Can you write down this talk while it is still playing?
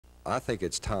I think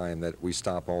it's time that we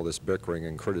stop all this bickering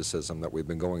and criticism that we've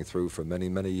been going through for many,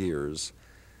 many years,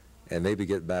 and maybe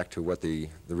get back to what the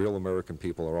real American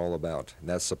people are all about, and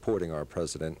that's supporting our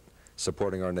president,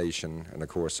 supporting our nation, and of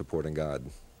course supporting God.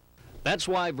 That's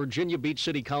why Virginia Beach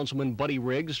City Councilman Buddy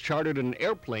Riggs chartered an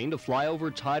airplane to fly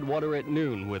over Tidewater at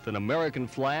noon with an American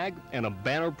flag and a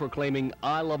banner proclaiming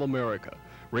 "I love America."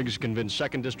 Riggs convinced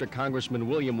 2nd District Congressman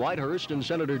William Whitehurst and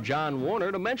Senator John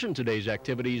Warner to mention today's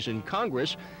activities in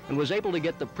Congress, and was able to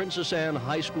get the Princess Anne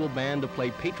High School band to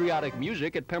play patriotic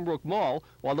music at Pembroke Mall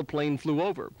while the plane flew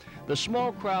over. The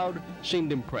small crowd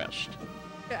seemed impressed.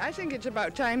 I think it's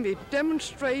about time we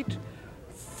demonstrate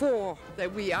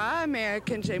that we are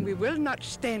Americans and we will not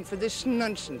stand for this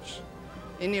nonsense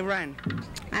in Iran.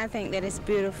 I think that it's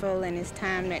beautiful, and it's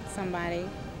time that somebody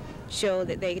show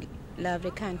that they love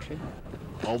the country.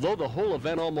 Although the whole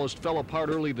event almost fell apart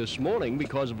early this morning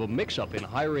because of a mix-up in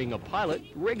hiring a pilot,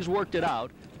 Riggs worked it out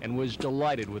and was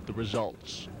delighted with the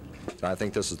results. I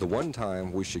think this is the one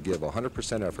time we should give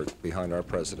 100% effort behind our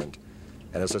president.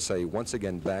 And as I say, once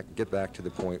again, get back to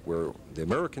the point where the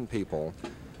American people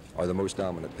are the most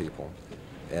dominant people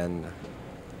and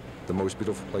the most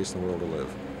beautiful place in the world to live.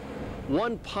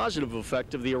 One positive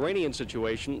effect of the Iranian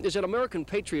situation is that American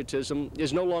patriotism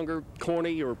is no longer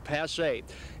corny or passé.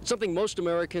 It's something most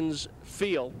Americans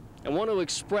feel and want to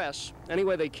express any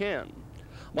way they can.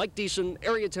 Mike Deason,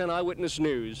 Area 10 Eyewitness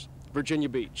News, Virginia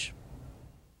Beach.